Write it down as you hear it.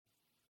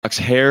Babcock's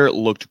hair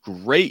looked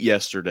great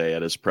yesterday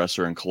at his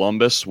presser in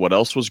Columbus. What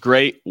else was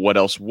great? What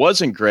else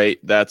wasn't great?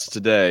 That's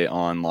today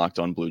on Locked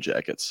On Blue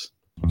Jackets.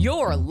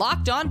 You're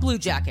Locked On Blue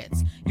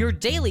Jackets, your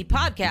daily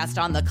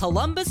podcast on the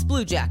Columbus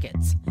Blue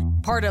Jackets.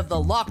 Part of the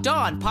Locked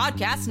On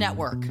Podcast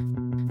Network.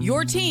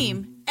 Your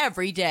team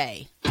every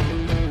day.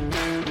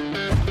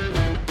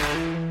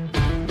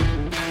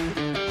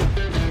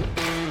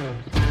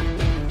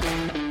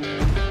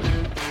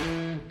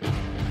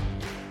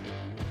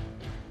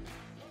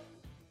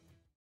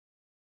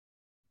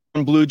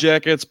 Blue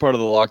Jackets, part of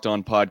the Locked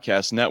On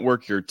Podcast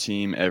Network, your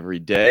team every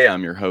day.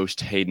 I'm your host,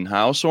 Hayden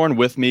Houshorn.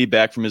 With me,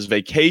 back from his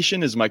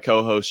vacation, is my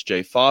co-host,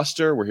 Jay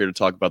Foster. We're here to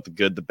talk about the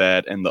good, the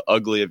bad, and the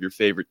ugly of your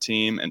favorite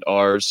team and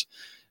ours,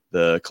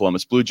 the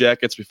Columbus Blue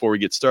Jackets. Before we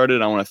get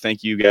started, I want to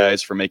thank you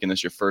guys for making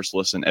this your first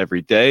listen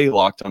every day.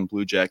 Locked On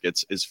Blue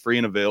Jackets is free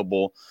and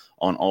available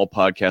on all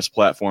podcast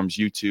platforms,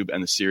 YouTube,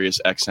 and the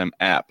SiriusXM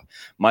app.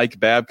 Mike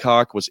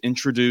Babcock was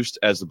introduced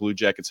as the Blue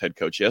Jackets head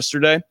coach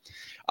yesterday.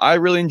 I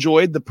really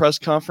enjoyed the press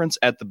conference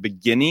at the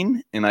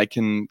beginning, and I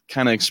can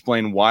kind of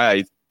explain why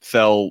I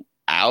fell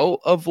out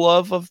of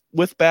love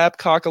with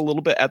Babcock a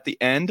little bit at the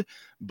end.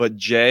 But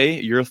Jay,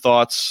 your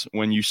thoughts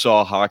when you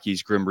saw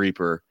hockey's Grim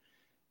Reaper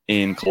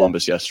in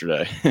Columbus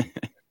yesterday?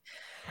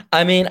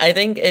 I mean, I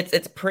think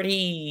it's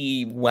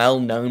pretty well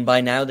known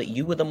by now that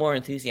you were the more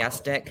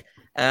enthusiastic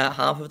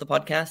half of the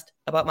podcast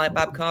about Mike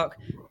Babcock.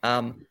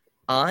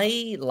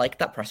 I liked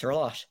that presser a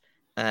lot.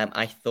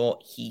 I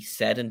thought he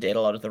said and did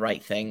a lot of the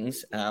right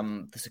things.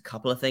 There's a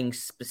couple of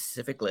things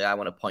specifically I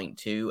want to point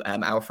to.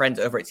 Our friends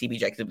over at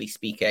CBJectively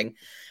Speaking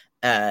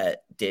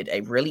did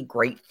a really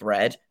great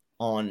thread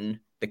on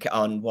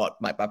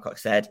what Mike Babcock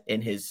said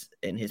in his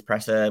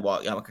presser,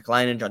 what Jarmo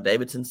Kekalainen and John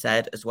Davidson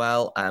said as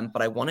well.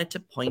 But I wanted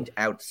to point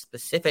out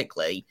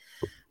specifically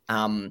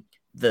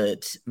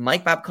that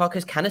Mike Babcock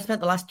has kind of spent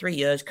the last 3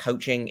 years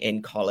coaching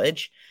in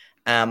college.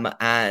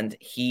 And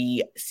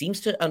he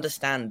seems to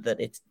understand that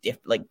it's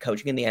like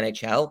coaching in the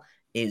NHL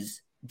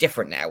is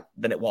different now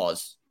than it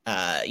was,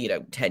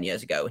 10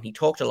 years ago. And he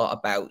talked a lot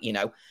about,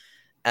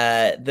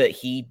 that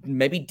he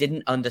maybe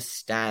didn't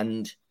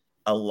understand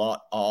a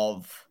lot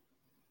of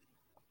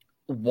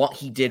what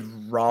he did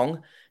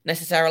wrong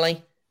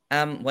necessarily.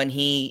 When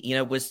he,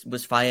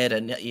 was fired,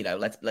 and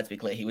let's be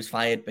clear, he was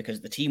fired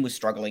because the team was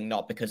struggling,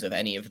 not because of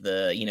any of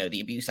the,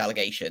 the abuse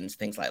allegations,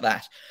 things like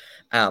that.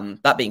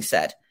 That being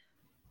said,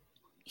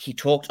 he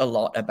talked a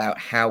lot about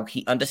how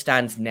he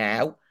understands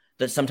now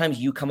that sometimes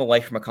you come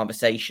away from a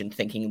conversation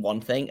thinking one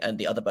thing and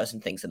the other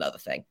person thinks another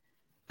thing.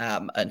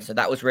 And so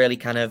that was really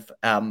kind of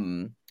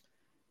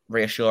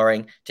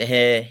reassuring to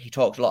hear. He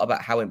talked a lot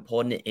about how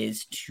important it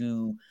is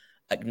to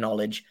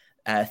acknowledge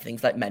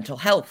things like mental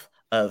health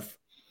of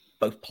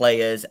both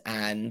players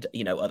and,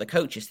 other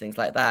coaches, things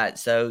like that.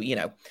 So,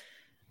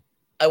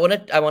 I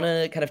want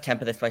to kind of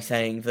temper this by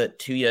saying that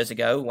 2 years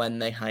ago when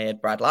they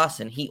hired Brad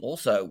Larson, he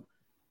also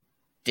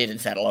did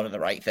and said a lot of the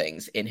right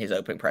things in his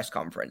opening press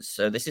conference.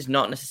 So this is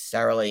not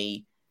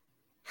necessarily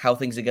how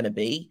things are going to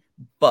be,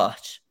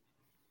 but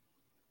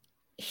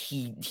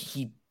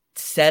he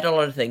said a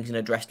lot of things and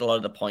addressed a lot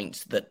of the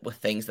points that were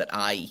things that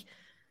I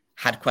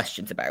had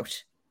questions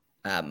about.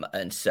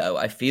 And so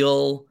I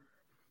feel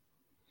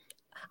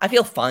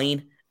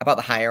fine about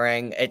the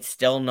hiring. It's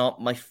still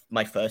not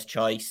my first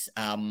choice,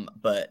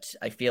 but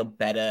I feel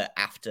better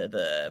after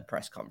the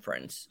press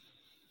conference.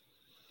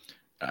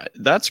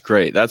 That's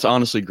great. That's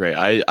honestly great.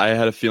 I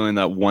had a feeling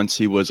that once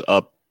he was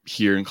up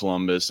here in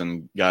Columbus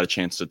and got a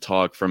chance to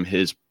talk from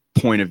his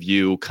point of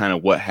view, kind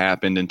of what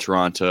happened in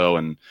Toronto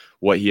and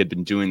what he had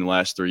been doing the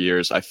last 3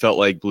 years, I felt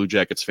like Blue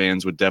Jackets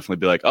fans would definitely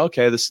be like,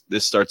 okay, this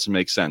starts to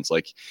make sense.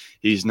 Like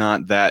he's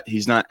not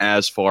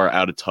as far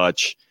out of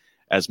touch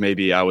as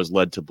maybe I was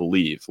led to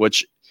believe,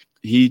 which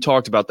he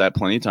talked about that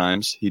plenty of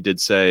times. He did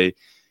say,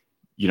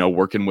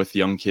 working with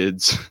young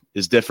kids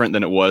is different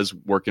than it was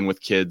working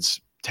with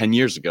kids 10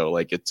 years ago.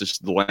 Like it's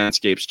just the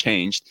landscape's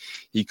changed.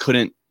 He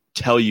couldn't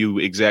tell you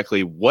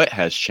exactly what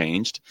has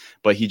changed,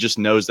 but he just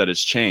knows that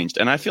it's changed.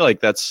 And I feel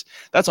like that's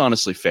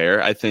honestly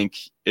fair. I think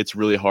it's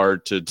really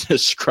hard to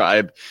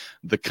describe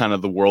the kind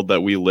of the world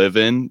that we live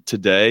in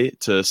today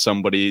to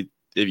somebody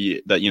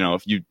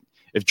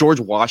if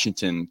George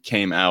Washington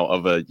came out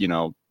of a,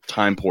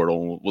 time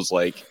portal and was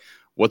like,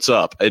 what's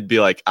up? It'd be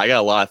like, I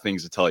got a lot of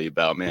things to tell you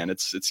about, man.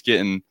 It's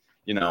getting,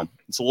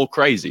 it's a little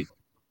crazy.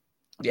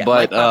 Yeah,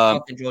 but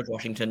Mike and George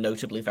Washington,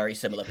 notably very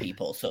similar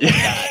people, so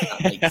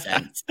that makes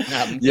sense.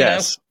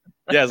 Yes,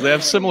 yes, they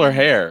have similar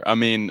hair. I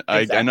mean,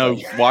 Exactly. I know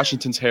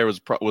Washington's hair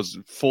was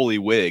fully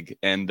wig,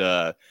 and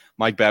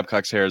Mike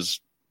Babcock's hair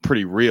is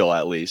pretty real,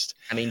 at least.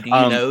 I mean, do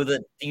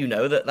you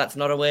know that that's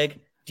not a wig?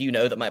 Do you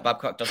know that Mike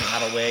Babcock doesn't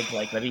have a wig?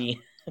 Like maybe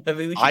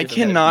we should.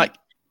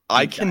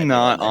 I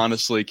cannot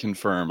honestly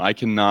confirm.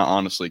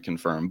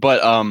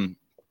 But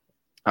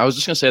I was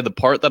just going to say the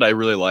part that I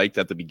really liked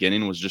at the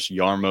beginning was just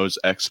Jarmo's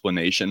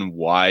explanation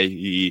why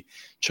he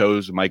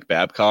chose Mike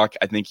Babcock.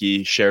 I think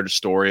he shared a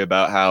story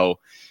about how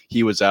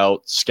he was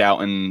out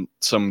scouting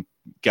some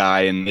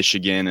guy in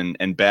Michigan,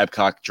 and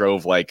Babcock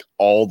drove like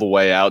all the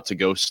way out to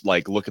go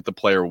like look at the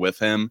player with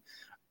him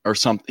or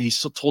something. He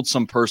still told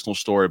some personal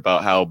story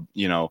about how,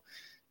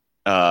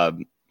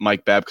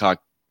 Mike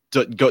Babcock,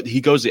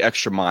 he goes the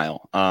extra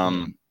mile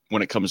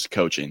when it comes to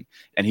coaching,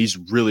 and he's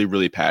really,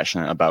 really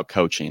passionate about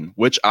coaching,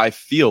 which I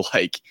feel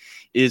like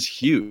is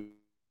huge.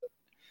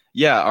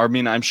 Yeah, I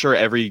mean, I'm sure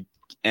every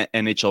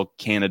NHL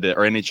candidate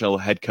or NHL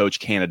head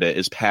coach candidate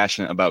is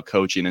passionate about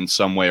coaching in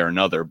some way or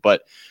another,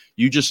 but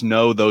you just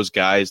know those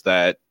guys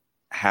that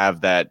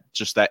have that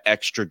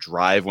extra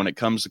drive when it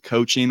comes to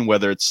coaching,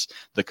 whether it's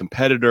the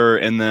competitor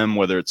in them,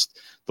 whether it's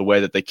the way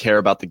that they care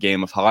about the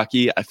game of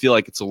hockey. I feel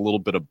like it's a little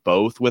bit of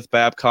both with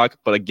Babcock,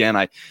 but again,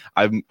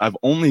 I've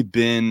only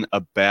been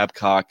a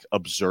Babcock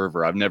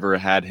observer. I've never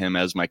had him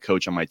as my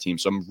coach on my team,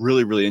 so I'm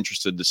really, really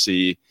interested to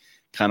see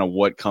kind of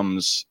what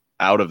comes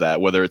out of that,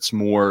 whether it's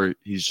more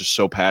he's just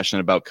so passionate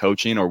about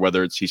coaching, or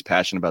whether it's he's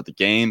passionate about the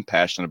game,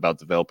 passionate about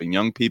developing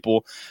young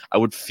people. I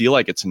would feel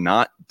like it's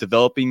not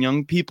developing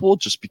young people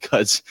just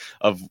because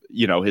of,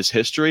 his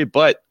history.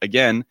 But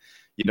again,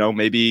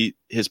 maybe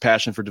his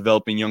passion for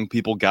developing young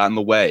people got in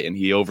the way and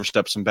he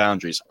overstepped some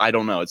boundaries. I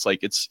don't know. It's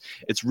like, it's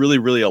really,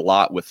 really a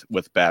lot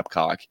with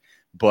Babcock.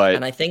 But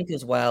and I think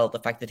as well, the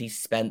fact that he's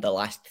spent the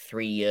last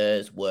 3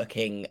 years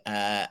working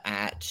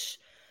at,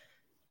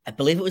 I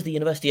believe it was the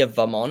University of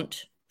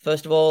Vermont,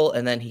 first of all,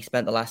 and then he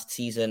spent the last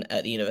season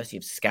at the University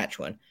of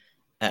Saskatchewan,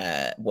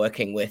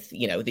 working with,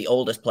 the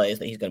oldest players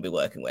that he's going to be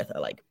working with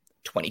are like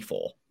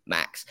 24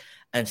 max.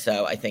 And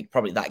so I think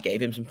probably that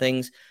gave him some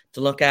things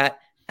to look at.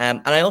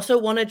 And I also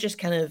want to just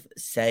kind of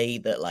say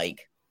that,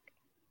 like,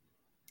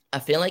 I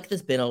feel like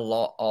there's been a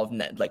lot of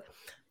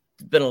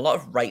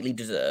rightly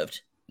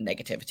deserved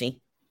negativity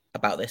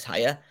about this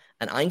hire.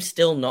 And I'm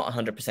still not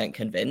 100%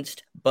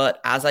 convinced. But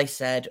as I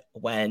said,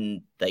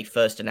 when they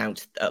first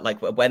announced,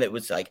 when it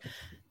was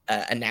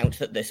announced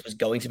that this was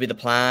going to be the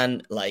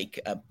plan,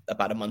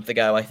 about a month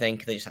ago, I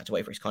think they just had to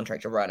wait for his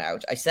contract to run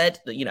out. I said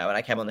that, and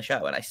I came on the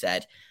show and I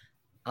said,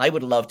 I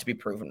would love to be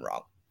proven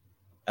wrong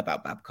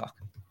about Babcock,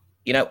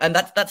 and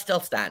that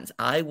still stands.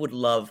 I would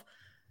love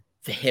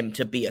for him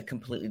to be a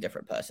completely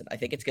different person. I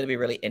think it's going to be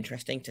really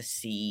interesting to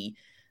see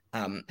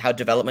how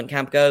development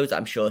camp goes.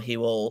 I'm sure he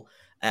will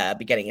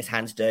be getting his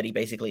hands dirty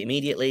basically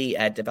immediately.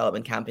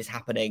 Development camp is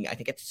happening. I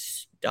think it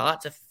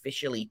starts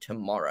officially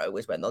tomorrow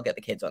is when they'll get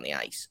the kids on the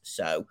ice.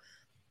 So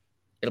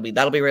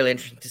that'll be really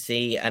interesting to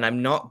see. And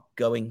I'm not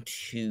going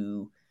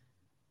to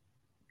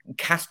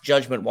cast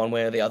judgment one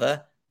way or the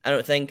other, I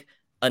don't think,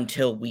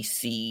 until we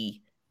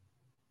see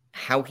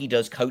how he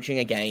does coaching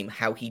a game,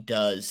 how he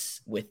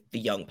does with the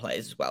young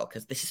players as well,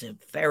 because this is a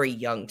very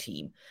young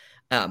team.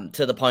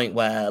 To the point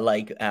where,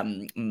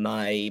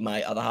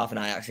 my other half and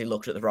I actually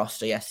looked at the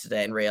roster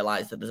yesterday and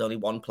realized that there's only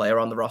one player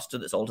on the roster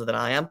that's older than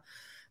I am,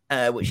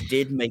 which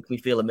did make me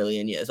feel a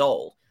million years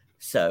old.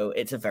 So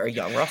it's a very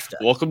young roster.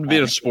 Welcome to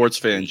being a sports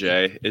fan,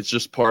 Jay. It's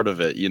just part of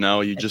it, you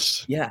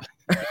just yeah.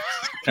 kind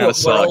of we're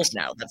sucks old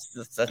now. That's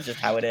just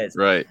how it is,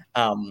 right?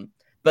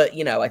 But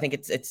I think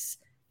it's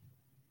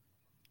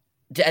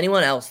to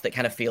anyone else that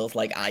kind of feels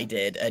like I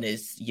did and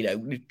is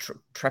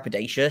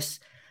trepidatious.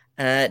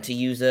 To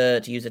use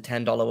a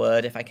 $10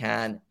 word, if I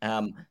can,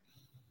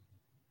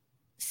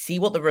 see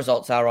what the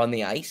results are on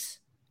the ice.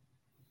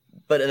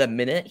 But at the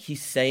minute,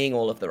 he's saying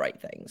all of the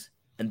right things,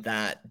 and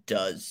that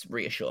does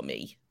reassure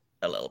me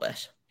a little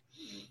bit.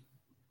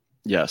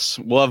 Yes,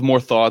 we'll have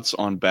more thoughts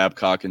on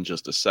Babcock in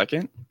just a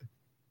second.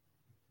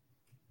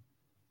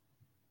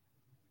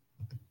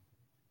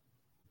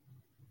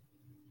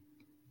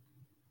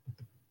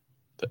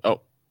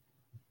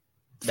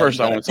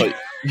 First, I want to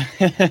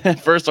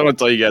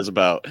tell you guys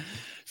about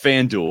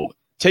FanDuel.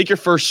 Take your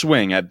first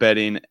swing at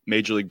betting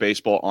Major League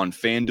Baseball on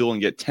FanDuel and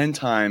get 10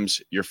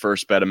 times your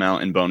first bet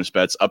amount in bonus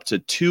bets up to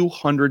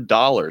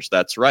 $200.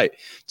 That's right.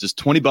 Just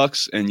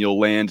 $20 and you'll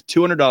land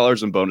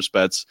 $200 in bonus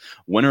bets,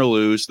 win or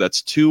lose.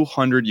 That's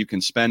 $200 you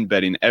can spend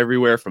betting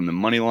everywhere from the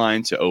money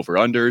line to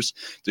over-unders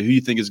to who you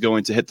think is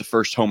going to hit the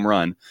first home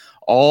run.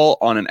 All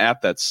on an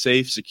app that's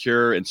safe,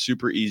 secure, and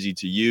super easy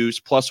to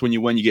use. Plus, when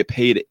you win, you get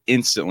paid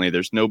instantly.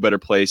 There's no better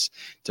place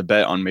to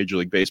bet on Major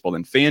League Baseball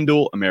than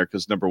FanDuel,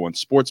 America's #1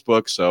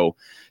 sportsbook. So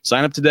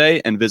sign up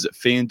today and visit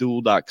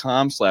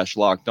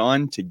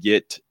FanDuel.com/lockedon to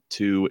get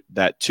to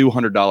that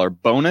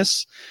 $200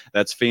 bonus.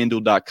 That's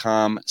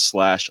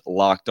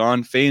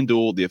FanDuel.com/lockedon.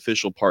 FanDuel, the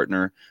official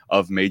partner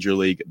of Major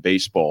League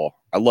Baseball.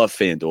 I love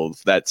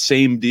FanDuel. That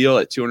same deal,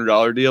 that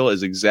 $200 deal,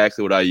 is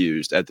exactly what I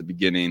used at the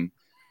beginning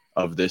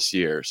of this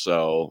year.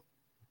 So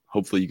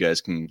hopefully you guys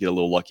can get a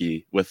little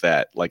lucky with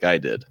that like I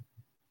did.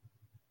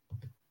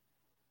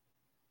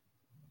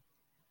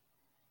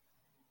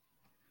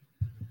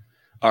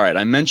 All right.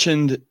 I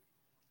mentioned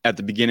at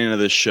the beginning of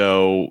the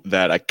show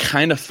that I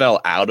kind of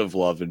fell out of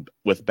love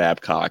with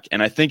Babcock.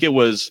 And I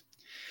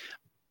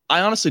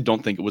honestly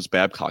don't think it was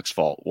Babcock's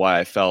fault why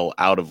I fell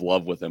out of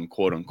love with him,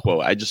 quote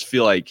unquote. I just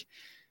feel like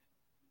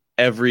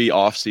every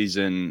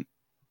offseason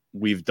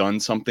we've done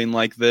something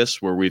like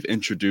this where we've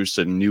introduced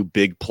a new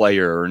big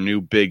player or new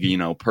big,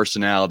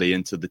 personality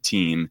into the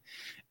team.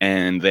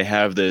 and they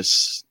have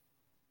this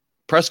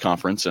press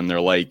conference, and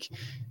they're like,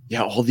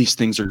 yeah, all these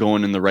things are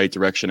going in the right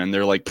direction, and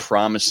they're like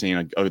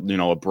promising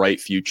a bright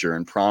future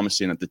and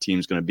promising that the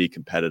team's going to be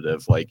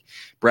competitive. Like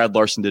Brad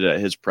Larson did it at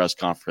his press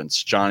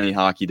conference, Johnny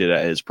Hockey did it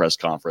at his press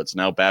conference,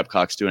 now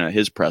Babcock's doing it at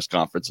his press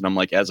conference, and I'm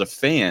like, as a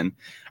fan,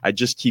 I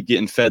just keep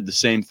getting fed the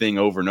same thing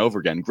over and over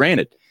again.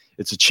 Granted,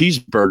 it's a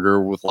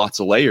cheeseburger with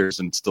lots of layers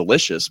and it's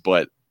delicious,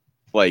 but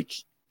like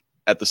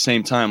at the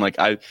same time, like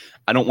I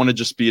don't want to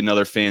just be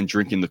another fan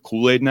drinking the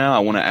Kool-Aid now. I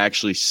want to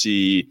actually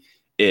see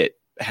it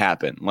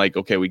happen. Like,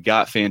 okay, we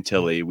got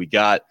Fantilli, we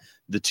got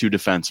the two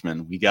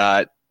defensemen, we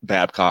got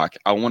Babcock.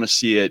 I want to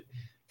see it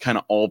kind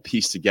of all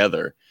pieced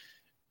together.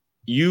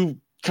 You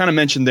kind of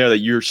mentioned there that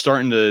you're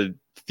starting to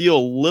feel a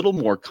little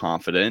more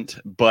confident,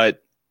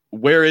 but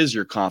where is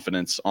your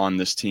confidence on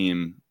this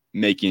team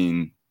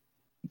making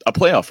a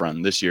playoff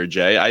run this year,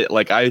 Jay?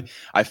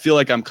 I feel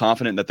like I'm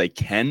confident that they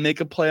can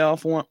make a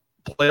playoff run,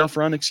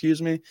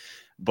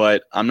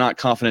 but I'm not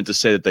confident to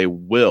say that they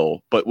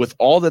will. But with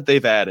all that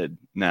they've added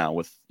now,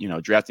 with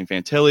drafting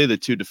Fantilli, the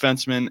two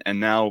defensemen, and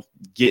now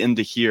getting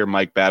to hear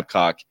Mike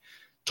Babcock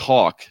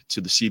talk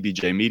to the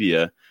CBJ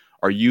media,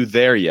 are you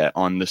there yet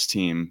on this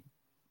team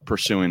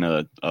pursuing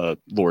a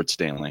Lord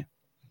Stanley?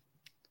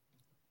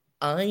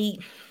 I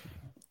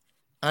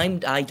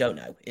don't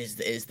know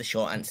is the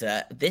short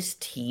answer. This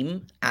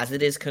team, as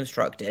it is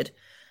constructed,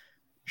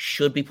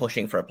 should be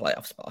pushing for a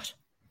playoff spot.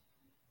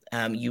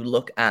 You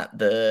look at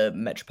the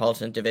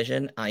Metropolitan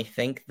Division, I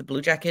think the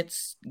Blue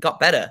Jackets got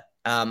better.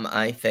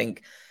 I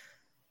think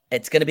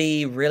it's going to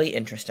be really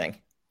interesting.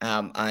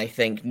 I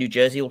think New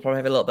Jersey will probably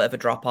have a little bit of a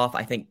drop-off.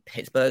 I think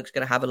Pittsburgh's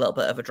going to have a little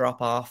bit of a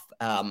drop-off.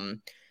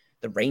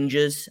 The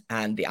Rangers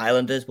and the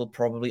Islanders will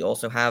probably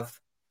also have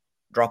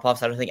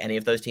drop-offs. I don't think any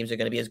of those teams are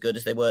going to be as good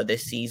as they were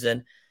this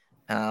season.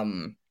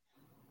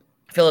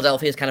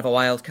 Philadelphia is kind of a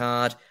wild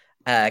card.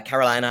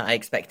 Carolina, I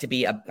expect to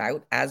be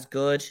about as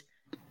good.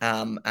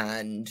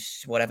 And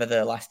whatever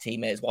the last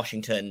team is,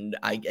 Washington,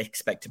 I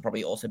expect to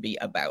probably also be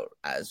about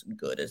as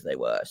good as they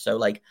were. So,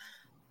 like,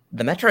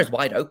 the Metro is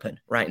wide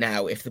open right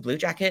now. If the Blue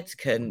Jackets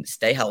can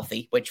stay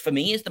healthy, which for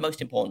me is the most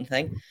important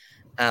thing,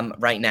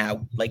 right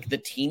now, like the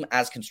team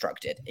as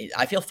constructed,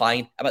 I feel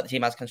fine about the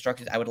team as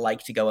constructed. I would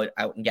like to go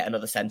out and get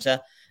another center,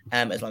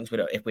 as long as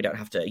we don't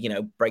have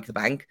to, break the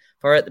bank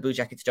for it. The Blue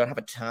Jackets don't have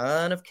a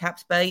ton of cap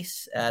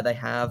space. They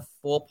have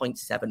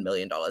 $4.7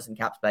 million in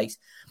cap space.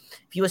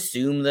 If you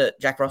assume that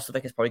Jack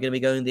Roslovic is probably going to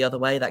be going the other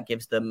way, that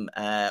gives them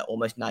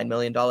almost $9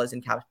 million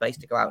in cap space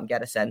to go out and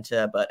get a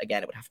center. But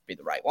again, it would have to be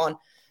the right one.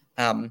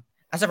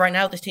 As of right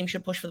now, this team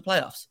should push for the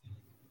playoffs.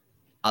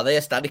 Are they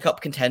a Stanley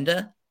Cup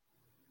contender?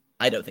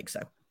 I don't think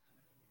so.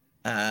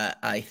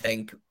 I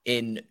think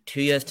in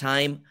 2 years'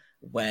 time,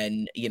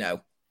 when,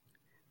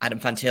 Adam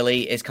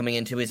Fantilli is coming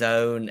into his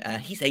own,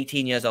 he's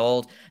 18 years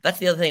old. That's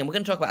the other thing. And we're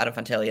going to talk about Adam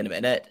Fantilli in a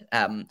minute.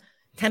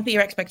 Temper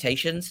your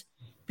expectations,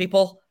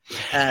 people.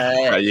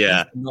 Yeah.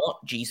 He's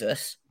not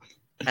Jesus.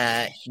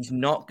 He's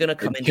not going to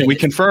come in. Can we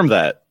confirm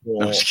that?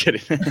 No, I'm just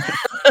kidding.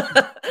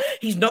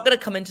 He's not going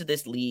to come into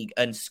this league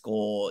and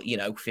score,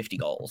 50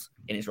 goals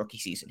in his rookie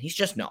season. He's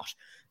just not.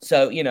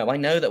 So, I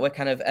know that we're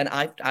kind of, and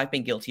I've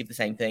been guilty of the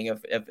same thing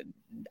of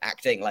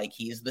acting like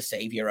he's the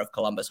savior of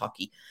Columbus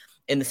hockey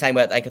in the same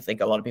way that I could think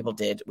a lot of people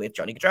did with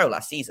Johnny Gaudreau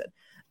last season.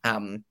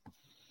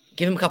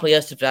 Give him a couple of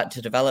years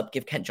to develop,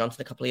 give Kent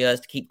Johnson a couple of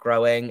years to keep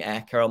growing,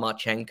 Kirill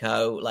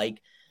Marchenko.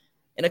 Like,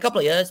 in a couple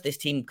of years, this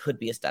team could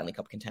be a Stanley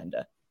Cup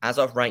contender. As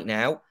of right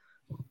now,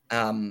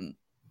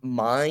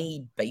 my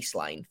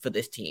baseline for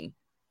this team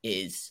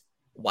is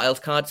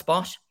wildcard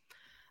spot.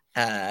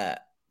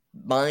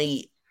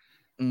 My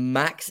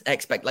max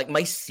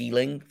my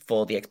ceiling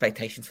for the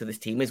expectations for this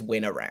team is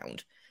win a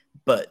round.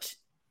 But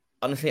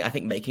honestly, I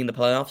think making the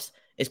playoffs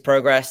is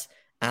progress.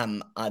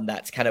 And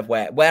that's kind of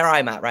where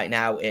I'm at right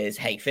now is,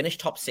 hey, finish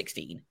top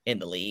 16 in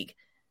the league.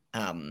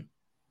 And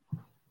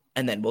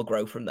then we'll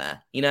grow from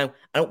there. I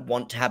don't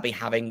want to be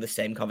having the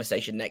same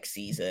conversation next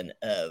season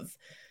of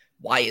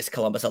why is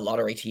Columbus a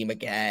lottery team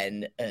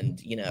again?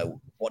 And,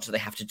 what do they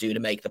have to do to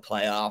make the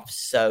playoffs?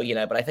 So,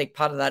 but I think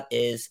part of that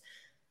is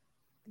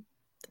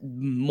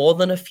more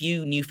than a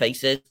few new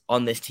faces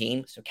on this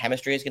team. So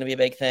chemistry is going to be a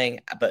big thing.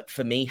 But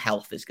for me,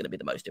 health is going to be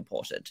the most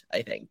important,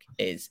 I think,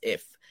 is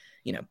if,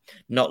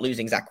 not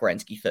losing Zach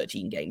Werenski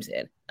 13 games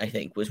in, I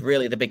think was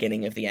really the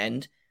beginning of the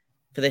end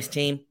for this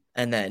team.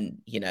 And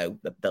then,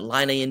 the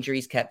line A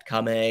injuries kept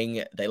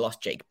coming. They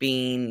lost Jake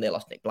Bean. They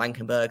lost Nick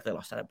Blankenberg. They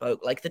lost Adam Boak.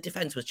 Like, the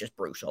defense was just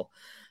brutal.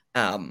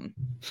 So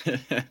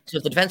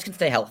if the defense can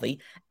stay healthy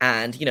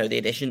and, the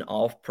addition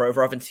of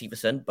Provorov and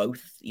Severson,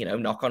 both,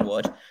 knock on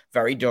wood,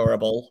 very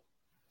durable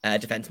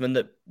defensemen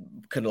that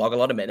can log a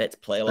lot of minutes,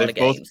 play a lot of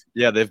games.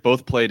 Yeah, they've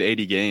both played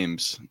 80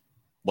 games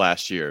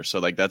last year. So,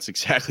 like, that's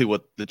exactly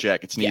what the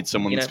Jackets need,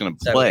 someone that's going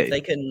to play.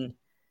 So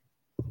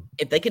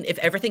if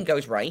everything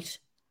goes right,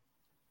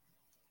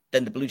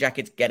 then the Blue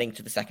Jackets getting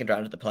to the second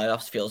round of the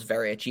playoffs feels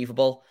very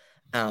achievable.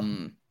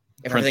 If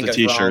everything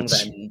goes wrong,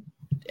 then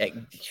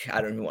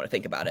I don't even want to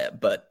think about it.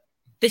 But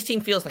This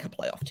team feels like a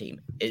playoff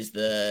team. Is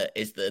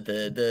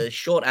the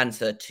short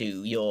answer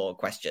to your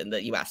question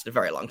that you asked a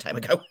very long time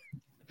ago.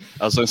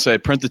 I was going to say,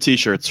 print the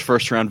T-shirts.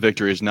 First round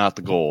victory is not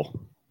the goal.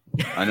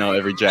 I know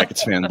every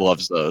Jackets fan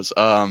loves those.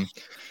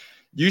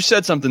 You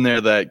said something there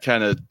that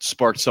kind of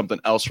sparked something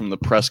else from the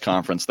press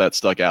conference that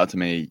stuck out to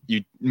me.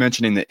 You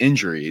mentioning the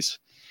injuries.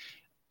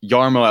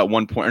 Yarmo at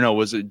one point, or no,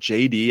 was it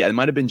JD? It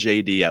might have been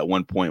JD at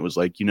one point was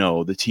like,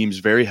 the team's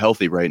very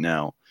healthy right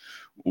now.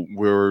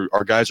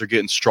 Our guys are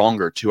getting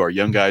stronger too. Our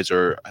young guys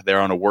they're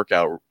on a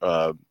workout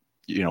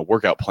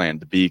plan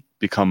to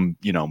become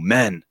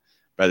men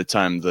by the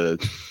time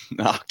the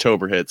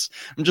October hits.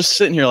 I'm just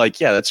sitting here like,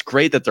 yeah, that's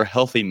great that they're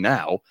healthy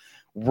now.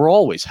 We're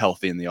always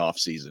healthy in the off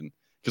season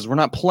because we're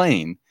not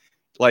playing.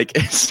 Like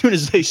as soon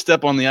as they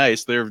step on the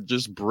ice, they're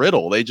just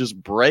brittle. They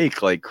just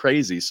break like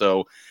crazy.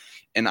 So,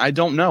 and I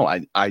don't know.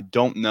 I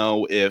don't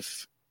know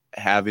if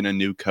having a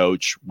new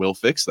coach will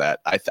fix that.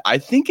 I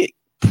think it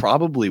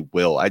probably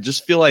will. I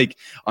just feel like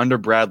under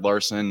Brad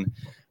Larson,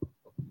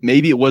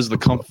 maybe it was the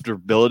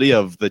comfortability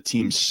of the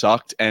team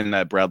sucked and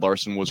that Brad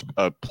Larson was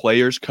a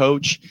player's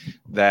coach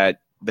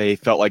that they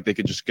felt like they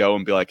could just go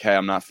and be like, hey,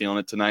 I'm not feeling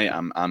it tonight.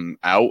 I'm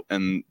out.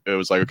 And it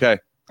was like, okay,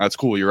 that's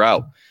cool. You're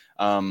out.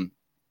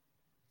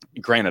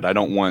 Granted, I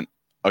don't want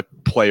a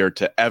player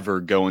to ever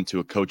go into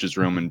a coach's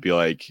room and be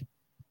like,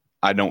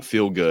 I don't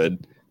feel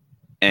good.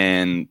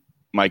 And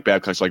Mike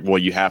Babcock's like, well,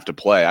 you have to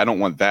play. I don't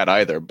want that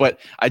either. But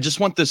I just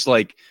want this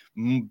like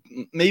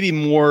maybe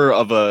more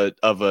of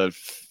a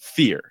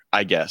fear,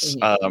 I guess.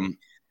 I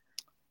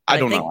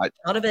don't know.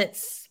 Part of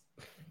it's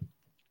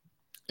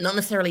not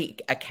necessarily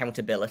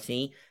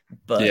accountability,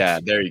 but yeah,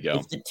 there you go.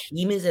 If the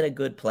team is in a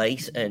good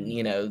place and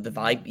the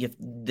vibe,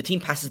 the team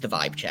passes the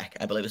vibe check,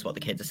 I believe is what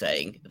the kids are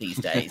saying these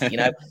days.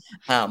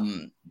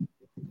 Then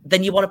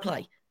you want to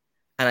play,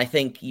 and I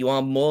think you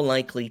are more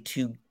likely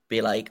to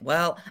be like,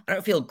 well, I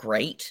don't feel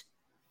great,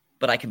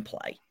 but I can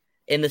play.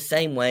 In the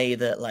same way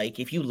that, like,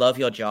 if you love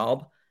your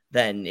job,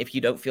 then if you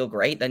don't feel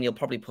great, then you'll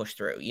probably push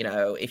through.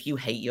 If you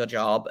hate your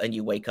job and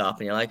you wake up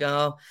and you're like,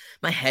 oh,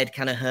 my head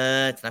kind of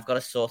hurts and I've got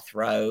a sore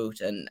throat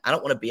and I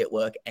don't want to be at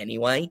work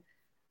anyway,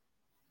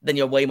 then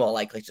you're way more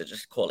likely to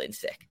just call in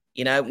sick.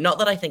 Not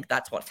that I think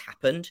that's what's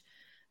happened.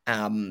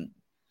 I know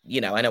we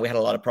had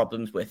a lot of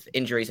problems with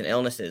injuries and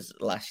illnesses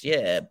last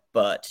year,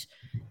 but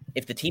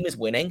if the team is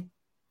winning,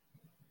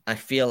 I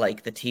feel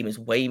like the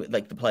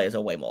players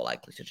are way more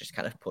likely to just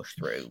kind of push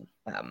through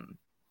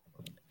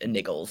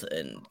niggles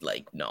and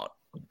like not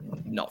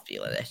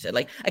feeling it. And,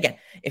 like, again,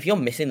 if you're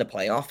missing the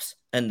playoffs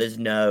and there's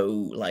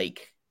no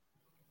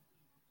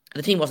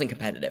the team wasn't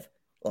competitive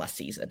last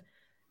season.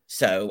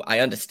 So I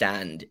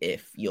understand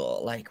if you're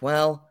like,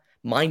 well,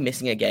 my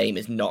missing a game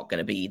is not going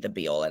to be the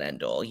be all and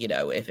end all.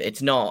 If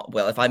it's not,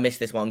 well, if I miss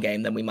this one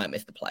game, then we might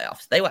miss the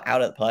playoffs. They were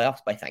out of the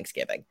playoffs by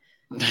Thanksgiving.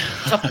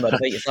 Tough to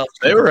motivate yourself.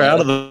 They were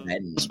out of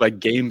the by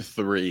game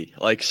 3.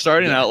 Like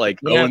starting out like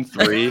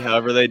 0-3,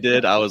 however they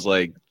did. I was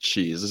like,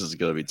 geez, this is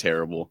going to be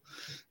terrible.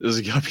 This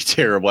is going to be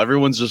terrible.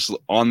 Everyone's just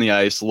on the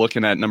ice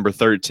looking at number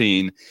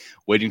 13,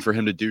 waiting for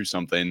him to do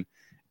something.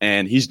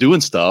 And he's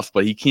doing stuff,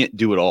 but he can't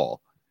do it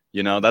all.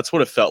 That's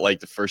what it felt like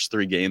the first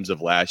 3 games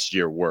of last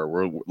year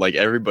were like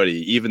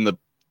everybody, even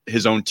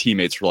his own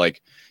teammates were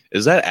like,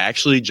 is that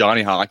actually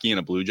Johnny Hockey in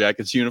a Blue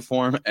Jackets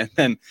uniform? And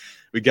then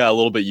we got a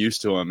little bit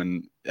used to him.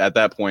 And at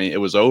that point, it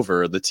was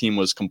over. The team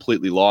was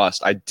completely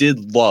lost. I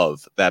did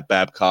love that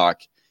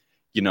Babcock,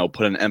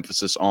 put an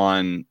emphasis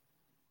on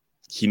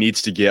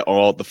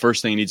the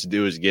first thing he needs to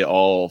do is get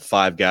all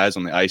 5 guys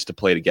on the ice to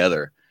play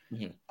together.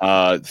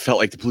 Mm-hmm. Felt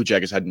like the Blue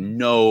Jackets had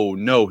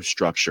no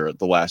structure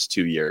the last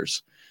 2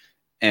 years.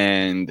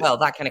 And well,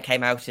 that kind of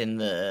came out in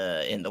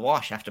the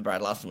wash after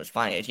Brad Larson was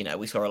fired.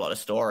 We saw a lot of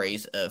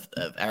stories of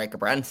Erica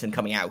Branson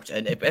coming out,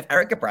 and if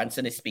Erica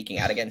Branson is speaking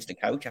out against a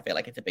coach, I feel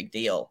like it's a big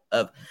deal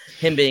of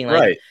him being like,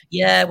 right.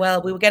 Yeah,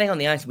 well, we were getting on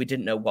the ice, and we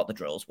didn't know what the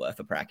drills were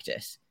for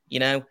practice.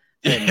 And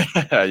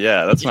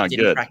yeah, that's not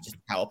good. Practice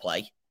power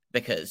play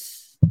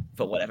because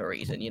for whatever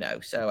reason,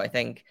 So I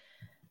think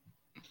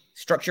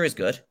structure is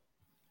good,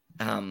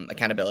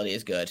 accountability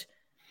is good.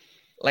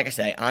 Like I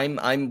say,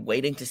 I'm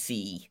waiting to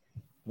see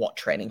what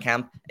training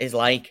camp is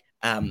like.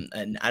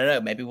 And I don't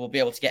know, maybe we'll be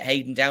able to get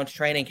Hayden down to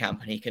training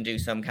camp and he can do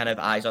some kind of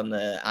eye on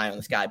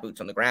the sky, boots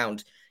on the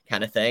ground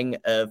kind of thing.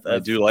 I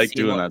do like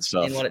doing that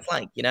stuff. Seeing what it's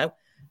like, Yeah.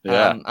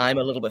 I'm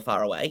a little bit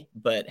far away,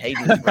 but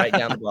Hayden's right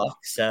down the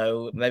block.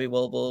 So maybe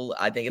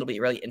I think it'll be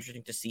really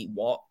interesting to see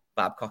what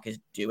Babcock is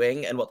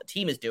doing and what the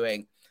team is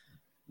doing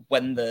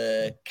when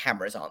the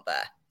cameras aren't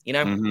there,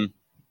 Mm-hmm.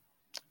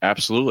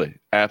 Absolutely.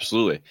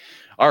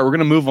 All right, we're going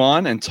to move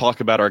on and talk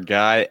about our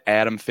guy,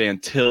 Adam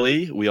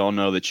Fantilli. We all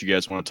know that you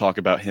guys want to talk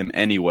about him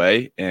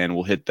anyway, and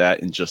we'll hit that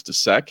in just a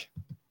sec.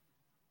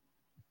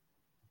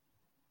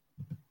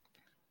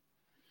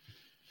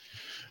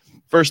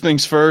 First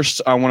things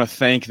first, I want to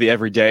thank the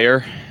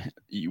Everydayer.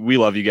 We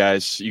love you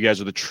guys. You guys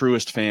are the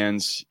truest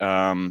fans.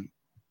 The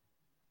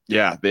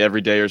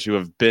Everydayers who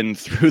have been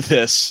through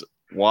this,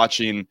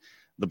 watching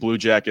the Blue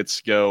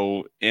Jackets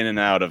go in and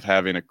out of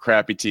having a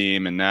crappy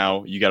team, and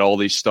now you got all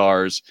these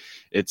stars.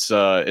 It's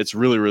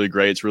really, really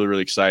great. It's really,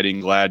 really exciting.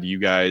 Glad you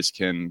guys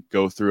can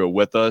go through it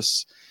with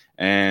us,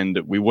 and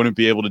we wouldn't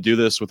be able to do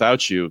this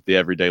without you, the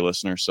everyday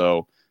listener.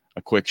 So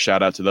a quick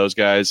shout out to those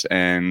guys,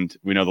 and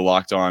we know the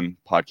Locked On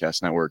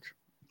Podcast Network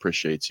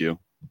appreciates you.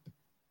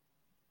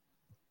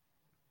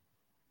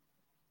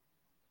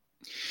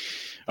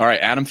 All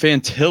right, Adam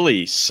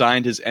Fantilli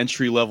signed his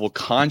entry-level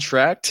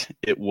contract.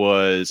 It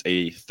was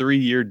a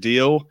 3-year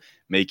deal,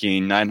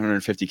 making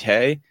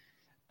 $950K.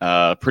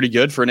 Pretty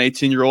good for an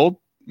 18-year-old,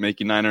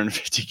 making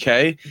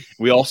 $950K.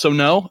 We also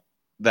know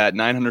that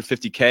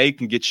 $950K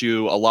can get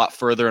you a lot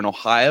further in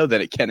Ohio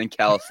than it can in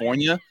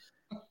California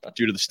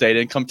due to the state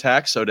income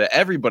tax. So to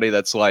everybody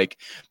that's like,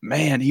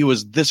 man, he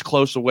was this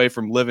close away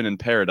from living in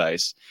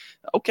paradise.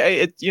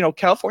 Okay,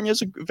 California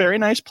is a very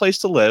nice place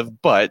to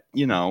live, but,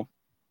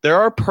 there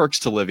are perks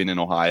to living in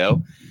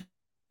Ohio.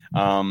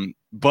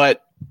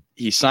 But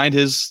he signed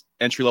his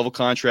entry-level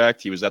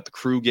contract. He was at the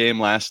Crew game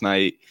last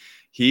night.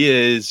 He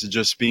is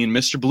just being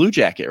Mr. Blue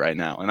Jacket right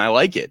now, and I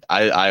like it.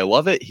 I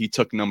love it. He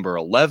took number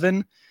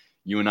 11.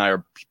 You and I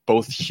are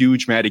both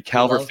huge Matty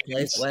Calvert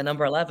fans. We're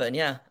number 11,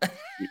 yeah.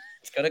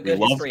 It's got a good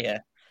history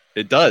here.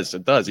 It does.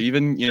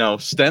 Even,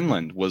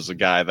 Stenland was a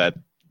guy that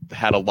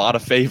had a lot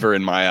of favor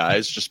in my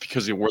eyes just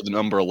because he wore the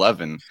number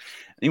 11.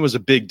 He was a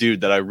big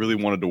dude that I really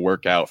wanted to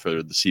work out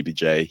for the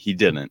CBJ. He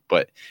didn't.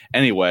 But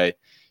anyway,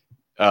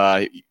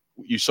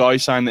 you saw he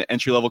signed the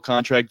entry-level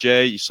contract,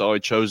 Jay. You saw he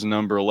chose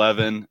number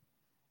 11.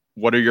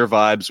 What are your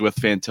vibes with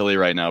Fantilli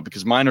right now?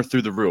 Because mine are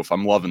through the roof.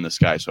 I'm loving this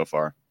guy so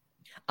far.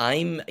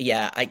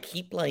 I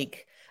keep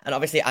and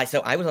obviously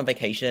I was on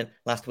vacation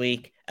last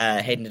week.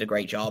 Hayden did a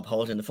great job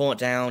holding the fort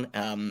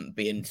down,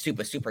 being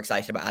super, super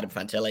excited about Adam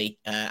Fantilli,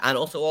 and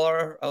also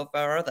all of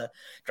our other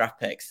draft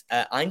picks.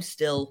 I'm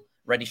still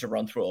ready to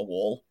run through a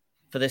wall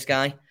for this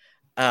guy.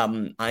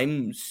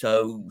 I'm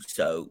so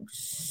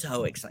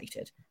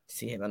excited to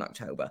see him in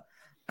October.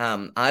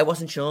 I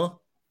wasn't sure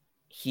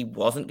he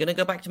wasn't going to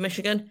go back to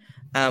Michigan.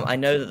 I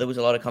know that there was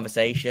a lot of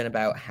conversation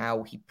about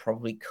how he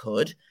probably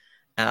could.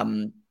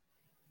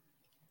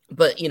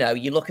 But,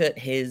 you look at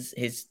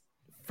his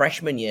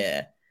freshman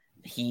year,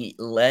 he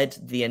led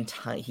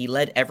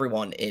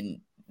everyone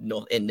in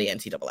the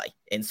NCAA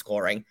in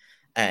scoring.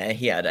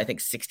 He had, I think,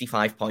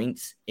 65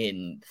 points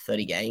in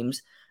 30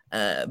 games.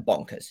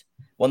 Bonkers.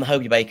 Won the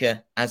Hobie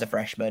Baker as a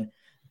freshman.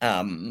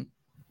 In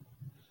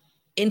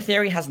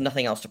theory, has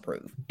nothing else to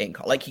prove in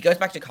college. He goes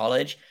back to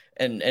college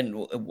and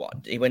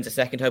what? He wins a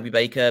second Hobie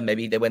Baker.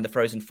 Maybe they win the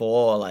Frozen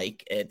Four. I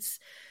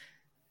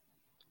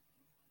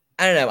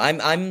don't know.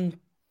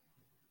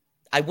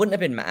 I wouldn't have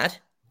been mad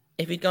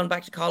if he'd gone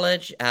back to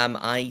college.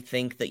 I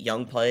think that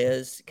young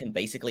players can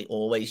basically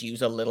always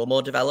use a little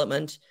more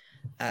development.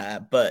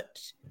 But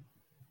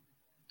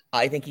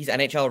I think he's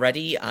NHL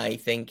ready. I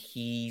think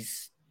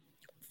he's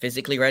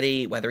physically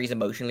ready. Whether he's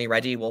emotionally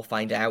ready, we'll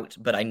find out.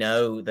 But I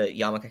know that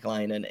Jarmo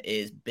Kekalainen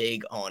is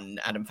big on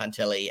Adam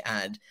Fantilli,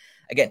 and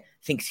again,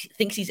 thinks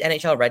he's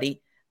NHL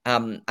ready.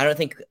 I don't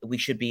think we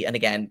should be, and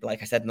again,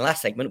 like I said in the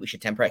last segment, we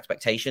should temper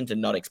expectations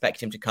and not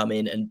expect him to come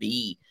in and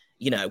be,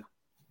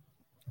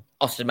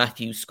 Austin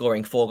Matthews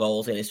scoring 4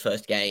 goals in his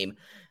first game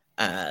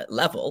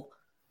level.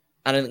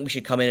 I don't think we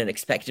should come in and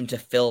expect him to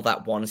fill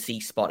that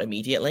 1C spot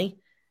immediately.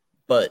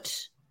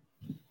 But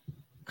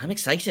I'm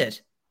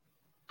excited.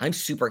 I'm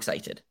super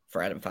excited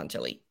for Adam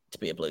Fantilli to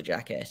be a Blue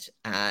Jacket.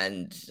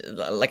 And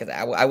like I said,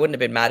 I wouldn't have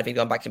been mad if he'd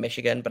gone back to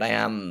Michigan, but I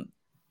am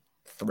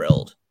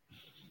thrilled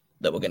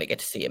that we're going to get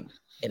to see him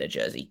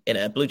in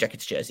a Blue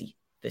Jackets jersey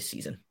this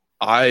season.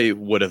 I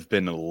would have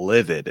been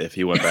livid if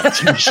he went back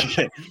to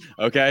Michigan.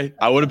 Okay?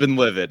 I would have been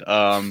livid.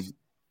 I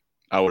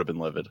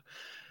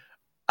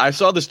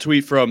saw this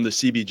tweet from the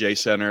CBJ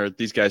Center.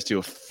 These guys do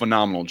a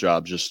phenomenal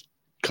job just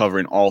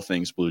covering all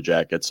things Blue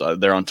Jackets.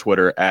 They're on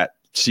Twitter at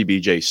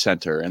CBJ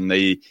Center, and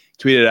they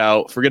tweeted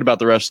out, forget about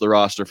the rest of the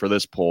roster for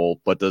this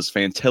poll, but does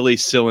Fantilli,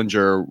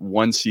 Sillinger,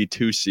 1C,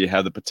 2C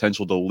have the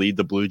potential to lead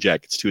the Blue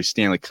Jackets to a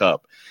Stanley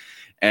Cup?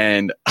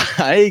 And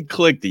I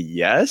clicked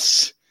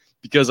yes,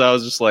 because I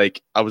was just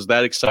I was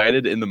that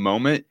excited in the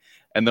moment.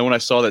 And then when I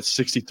saw that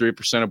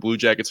 63% of Blue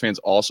Jackets fans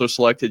also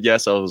selected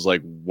yes, I was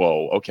like,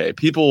 whoa, okay.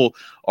 People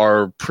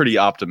are pretty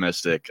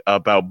optimistic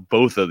about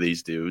both of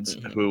these dudes,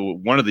 who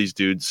one of these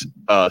dudes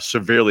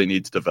severely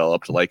needs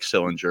developed, like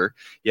Sillinger.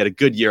 He had a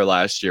good year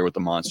last year with the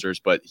Monsters,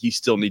 but he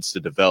still needs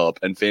to develop.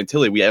 And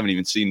Fantilli, we haven't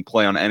even seen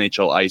play on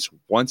NHL ice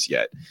once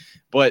yet.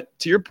 But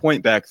to your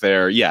point back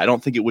there, I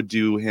don't think it would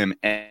do him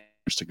any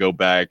to go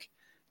back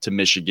to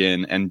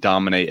Michigan and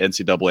dominate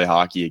NCAA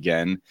hockey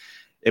again.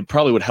 It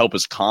probably would help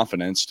his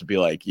confidence to be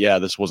like, yeah,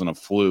 this wasn't a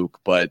fluke.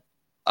 But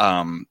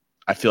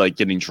I feel like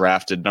getting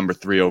drafted number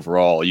 3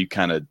 overall, you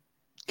kind of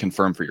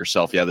confirm for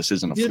yourself, yeah, this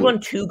isn't a fluke. Dude won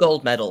 2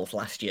 gold medals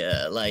last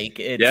year. I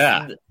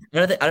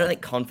don't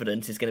think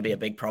confidence is going to be a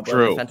big problem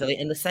with Fantilli.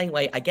 In the same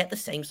way, I get the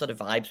same sort of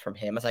vibes from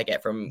him as I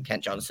get from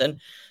Kent Johnson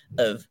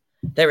of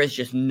there is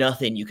just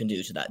nothing you can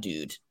do to that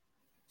dude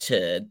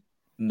to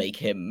make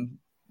him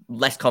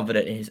less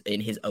confident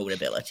in his own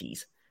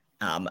abilities.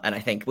 And I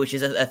think, which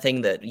is a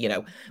thing that,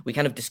 we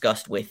kind of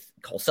discussed with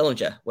Cole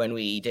Sillinger when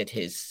we did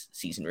his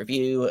season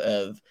review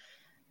of,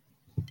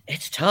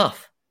 it's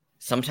tough.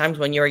 Sometimes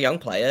when you're a young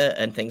player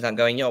and things aren't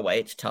going your way,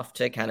 it's tough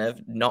to kind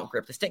of not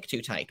grip the stick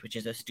too tight, which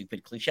is a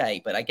stupid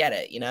cliche, but I get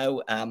it,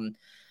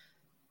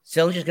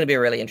 Sillinger's going to be a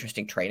really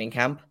interesting training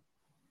camp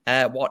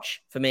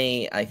watch for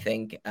me. I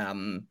think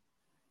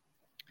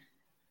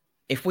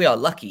if we are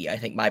lucky, I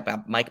think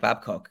Mike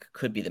Babcock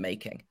could be the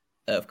making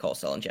of Cole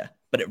Sillinger,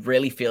 but it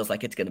really feels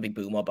like it's going to be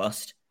boom or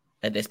bust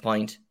at this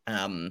point.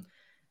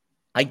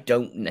 I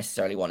don't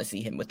necessarily want to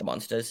see him with the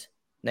Monsters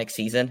next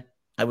season.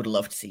 I would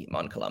love to see him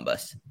on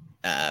Columbus,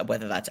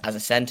 whether that's as a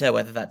center,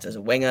 whether that's as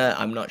a winger,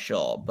 I'm not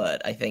sure,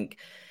 but I think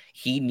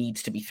he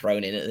needs to be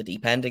thrown in at the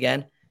deep end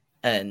again,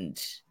 and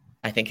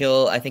I think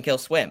he'll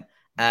swim.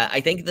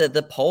 I think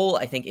the poll,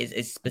 I think,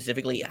 is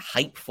specifically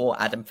hype for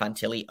Adam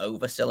Fantilli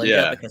over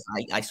Sillinger, because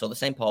I saw the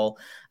same poll,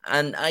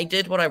 and I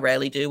did what I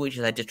rarely do, which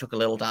is I just took a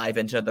little dive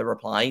into the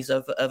replies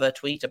of a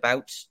tweet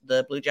about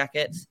the Blue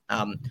Jackets.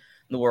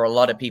 There were a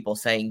lot of people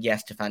saying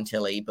yes to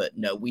Fantilli, but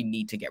no, we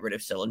need to get rid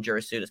of Sillinger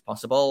as soon as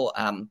possible,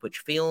 which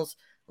feels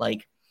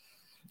like,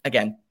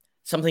 again,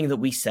 something that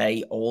we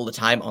say all the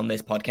time on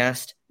this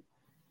podcast.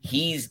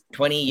 He's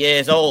 20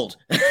 years old.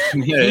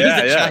 He's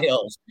a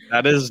child.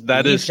 That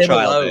is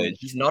child age.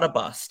 He's not a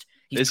bust.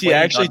 Is he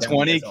actually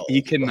 20?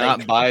 He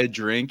cannot buy a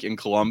drink in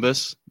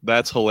Columbus.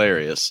 That's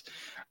hilarious.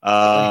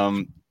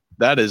 That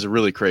is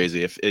really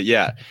crazy.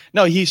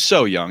 He's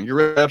so young.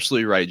 You're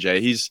absolutely right,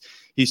 Jay.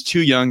 He's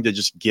too young to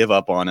just give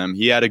up on him.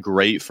 He had a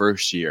great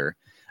first year.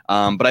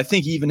 But I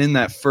think even in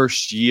that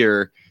first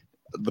year,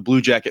 the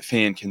Blue Jacket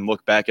fan can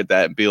look back at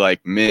that and be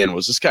like, man,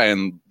 was this guy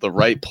in the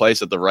right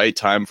place at the right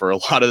time for a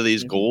lot of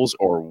these goals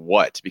or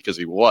what? Because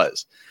he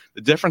was.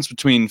 The difference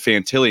between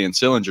Fantilli and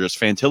Sillinger is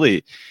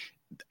Fantilli,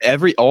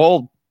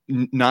 all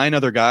 9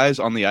 other guys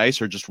on the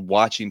ice are just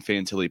watching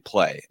Fantilli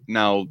play.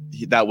 Now,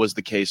 that was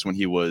the case when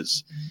he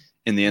was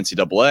in the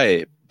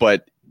NCAA,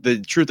 but the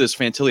truth is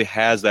Fantilli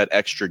has that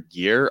extra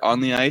gear on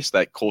the ice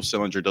that Cole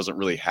Sillinger doesn't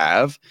really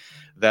have,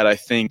 that I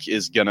think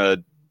is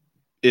gonna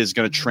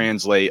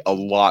translate a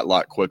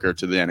lot quicker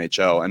to the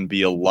NHL and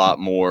be a lot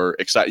more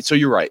exciting. So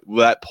you're right.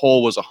 That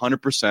poll was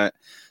 100%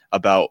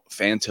 about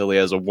Fantilli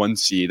as a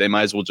 1C. They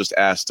might as well just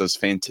ask,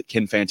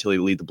 can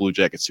Fantilli lead the Blue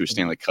Jackets to a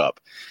Stanley Cup?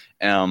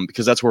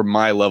 Because that's where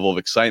my level of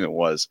excitement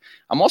was.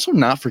 I'm also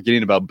not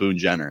forgetting about Boone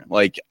Jenner.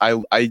 Like,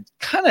 I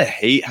kind of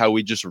hate how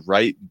we just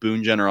write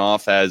Boone Jenner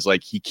off as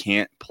like he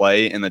can't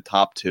play in the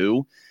top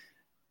 2.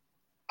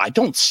 I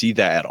don't see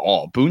that at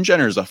all. Boone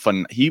Jenner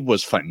he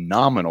was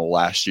phenomenal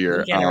last year.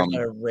 Boone Jenner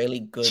did a really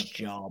good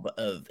job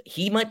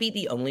he might be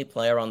the only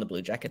player on the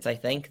Blue Jackets, I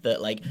think,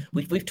 that like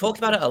we've talked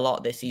about it a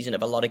lot this season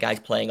of a lot of guys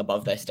playing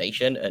above their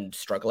station and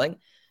struggling.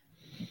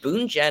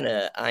 Boone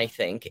Jenner, I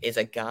think, is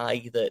a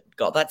guy that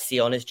got that C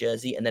on his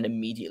jersey and then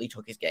immediately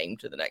took his game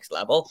to the next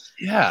level.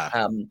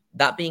 Yeah.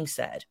 That being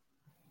said,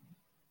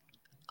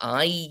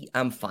 I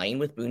am fine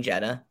with Boone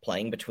Jenner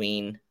playing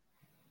between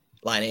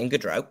Laine and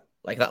Gaudreau.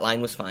 Like, that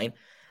line was fine.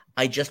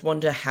 I just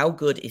wonder how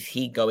good is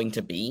he going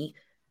to be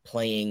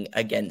playing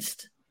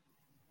against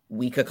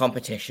weaker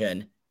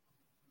competition,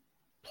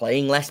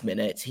 playing less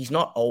minutes. He's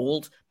not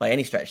old by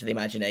any stretch of the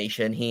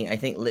imagination. He, I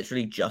think,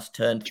 literally just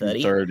turned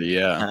 30. 30,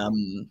 yeah.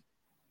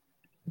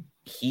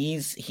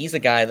 He's a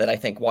guy that I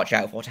think watch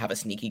out for to have a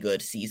sneaky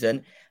good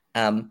season.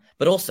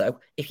 But also,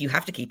 if you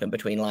have to keep him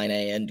between Laine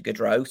and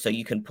Gaudreau, so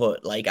you can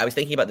put, like, I was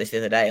thinking about this the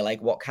other day,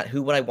 like,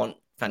 who would I want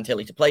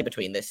Fantilli to play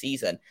between this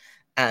season?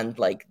 And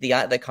like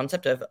the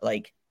concept of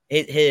like,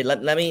 here,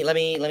 let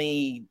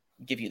me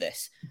give you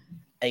this: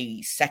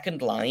 a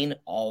second line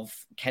of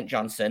Kent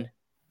Johnson,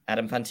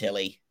 Adam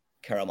Fantilli,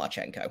 Kirill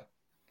Marchenko.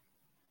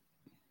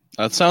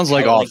 That sounds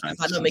like offense.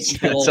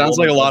 It sounds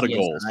like a lot of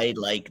goals.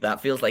 Like,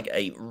 that feels like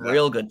a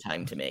real good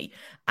time to me,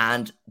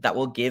 and that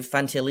will give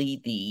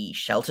Fantilli the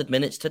sheltered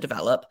minutes to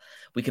develop.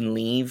 We can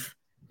leave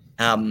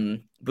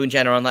Boone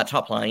Jenner on that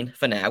top line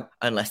for now,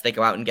 unless they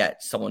go out and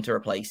get someone to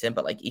replace him.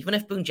 But like, even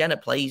if Boone Jenner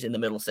plays in the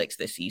middle 6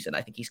 this season,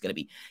 I think he's going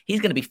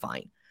to be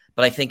fine.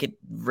 But I think it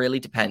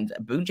really depends.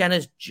 Boone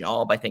Jenner's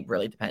job, I think,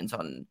 really depends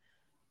on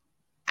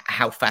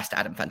how fast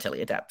Adam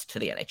Fantilli adapts to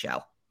the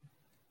NHL,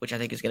 which I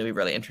think is going to be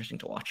really interesting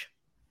to watch.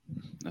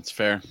 That's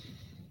fair.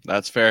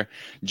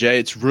 Jay,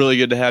 it's really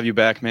good to have you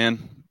back, man.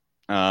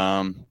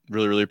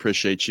 Really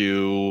appreciate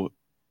you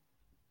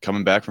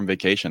coming back from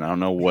vacation. I don't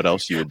know what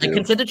else you would do. I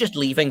considered just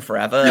leaving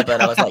forever, but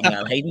I was like,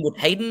 no,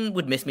 Hayden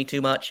would miss me too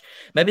much.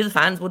 Maybe the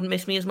fans wouldn't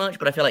miss me as much,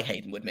 but I feel like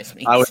Hayden would miss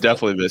me. I would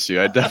definitely miss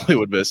you.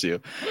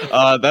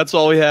 That's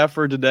all we have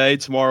for today.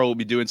 Tomorrow we'll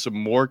be doing some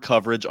more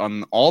coverage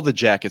on all the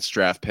Jackets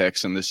draft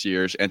picks in this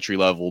year's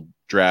entry-level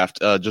draft,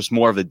 just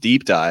more of a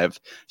deep dive.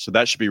 So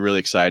that should be really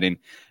exciting.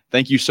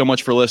 Thank you so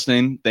much for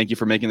listening. Thank you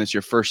for making this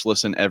your first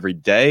listen every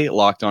day.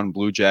 Locked On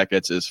Blue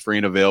Jackets is free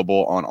and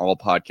available on all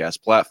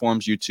podcast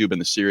platforms, YouTube,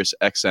 and the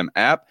SiriusXM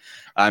app.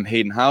 I'm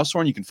Hayden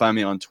Househorn. You can find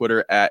me on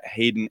Twitter at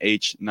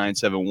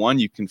HaydenH971.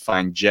 You can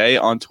find Jay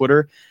on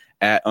Twitter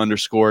at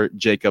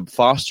 _Jacob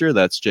Foster.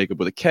 That's Jacob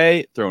with a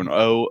K, throw an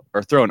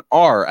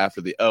R after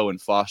the O and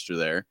Foster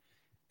there.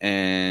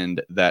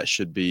 And that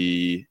should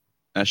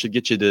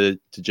get you to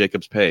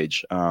Jacob's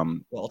page.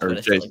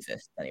 Twitter still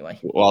exists anyway.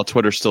 While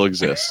Twitter still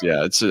exists.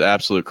 Yeah, it's an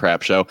absolute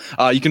crap show.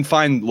 You can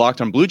find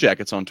Locked on Blue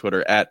Jackets on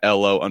Twitter at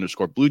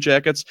 @LO_Blue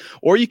Jackets,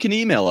 or you can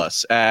email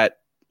us at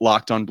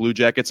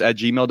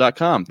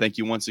lockedonbluejackets@gmail.com. Thank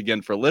you once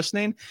again for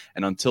listening.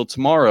 And until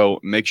tomorrow,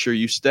 make sure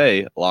you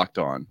stay locked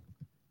on.